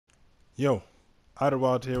Yo,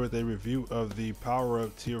 IDOLWILD here with a review of the Power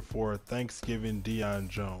Up Tier 4 Thanksgiving Deion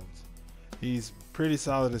Jones. He's pretty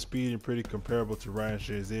solid in speed and pretty comparable to Ryan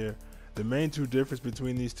Shazier. The main two difference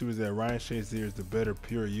between these two is that Ryan Shazier is the better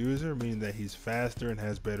pure user, meaning that he's faster and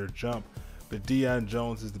has better jump, but Deion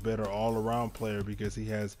Jones is the better all-around player because he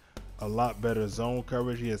has a lot better zone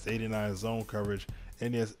coverage. He has 89 zone coverage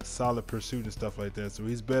and he has solid pursuit and stuff like that. So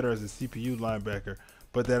he's better as a CPU linebacker,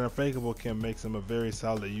 but that unfakeable Kim makes him a very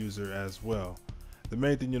solid user as well. The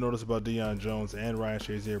main thing you'll notice about Deion Jones and Ryan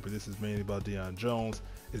Shazier, but this is mainly about Deion Jones,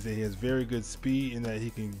 is that he has very good speed in that he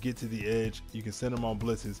can get to the edge, you can send him on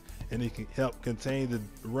blitzes, and he can help contain the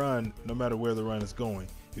run no matter where the run is going.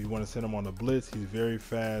 If you want to send him on a blitz, he's very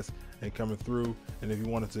fast and coming through, and if you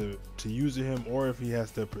wanted to use him, or if he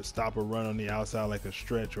has to stop a run on the outside like a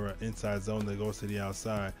stretch or an inside zone that goes to the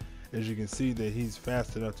outside, as you can see that he's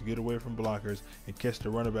fast enough to get away from blockers and catch the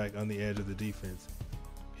running back on the edge of the defense.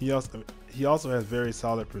 He also has very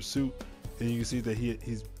solid pursuit, and you can see that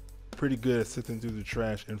he's pretty good at sifting through the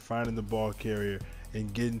trash and finding the ball carrier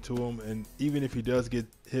and getting to him. And even if he does get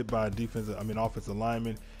hit by a offensive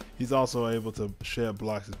lineman, he's also able to shed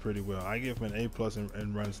blocks pretty well. I give him an A+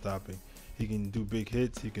 in run stopping. He can do big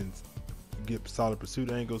hits. He can get solid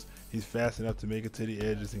pursuit angles. He's fast enough to make it to the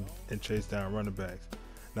edges and chase down running backs.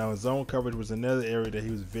 Now, his zone coverage was another area that he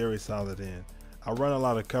was very solid in. I run a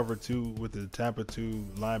lot of cover 2 with the Tampa 2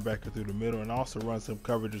 linebacker through the middle, and also run some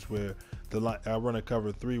coverages where I run a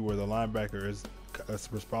cover 3 where the linebacker is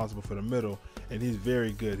responsible for the middle, and he's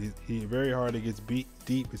very good. He's very hard to get beat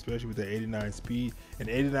deep, especially with the 89 speed. And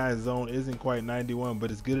 89 zone isn't quite 91, but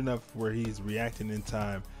it's good enough where he's reacting in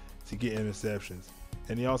time to get interceptions.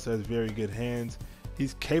 And he also has very good hands.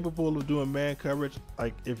 He's capable of doing man coverage,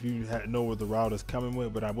 like if you know where the route is coming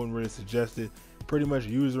with, but I wouldn't really suggest it. Pretty much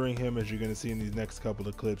using him, as you're going to see in these next couple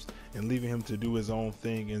of clips, and leaving him to do his own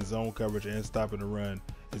thing in zone coverage and stopping the run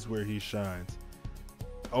is where he shines.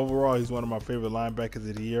 Overall, he's one of my favorite linebackers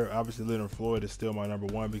of the year. Obviously, Leonard Floyd is still my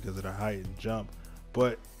 #1 because of the height and jump,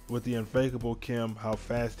 but with the unfakeable Kim, how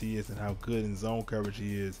fast he is and how good in zone coverage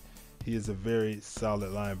he is a very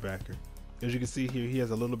solid linebacker. As you can see here, he has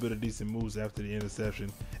a little bit of decent moves after the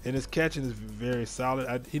interception, and his catching is very solid.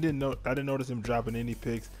 I didn't notice him dropping any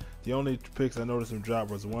picks. The only picks I noticed him drop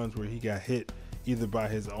was ones where he got hit either by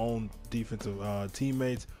his own defensive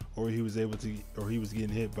teammates, or he was getting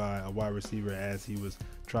hit by a wide receiver as he was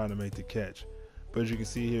trying to make the catch. But as you can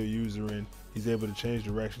see here, he's able to change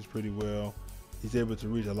directions pretty well. He's able to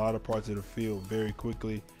reach a lot of parts of the field very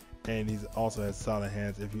quickly, and he also has solid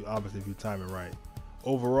hands if you time it right.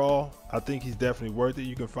 Overall, I think he's definitely worth it.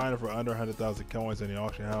 You can find him for under 100,000 coins in the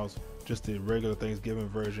auction house, just the regular Thanksgiving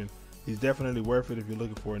version. He's definitely worth it if you're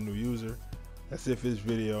looking for a new user. That's it for this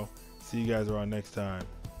video. See you guys around next time.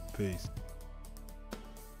 Peace.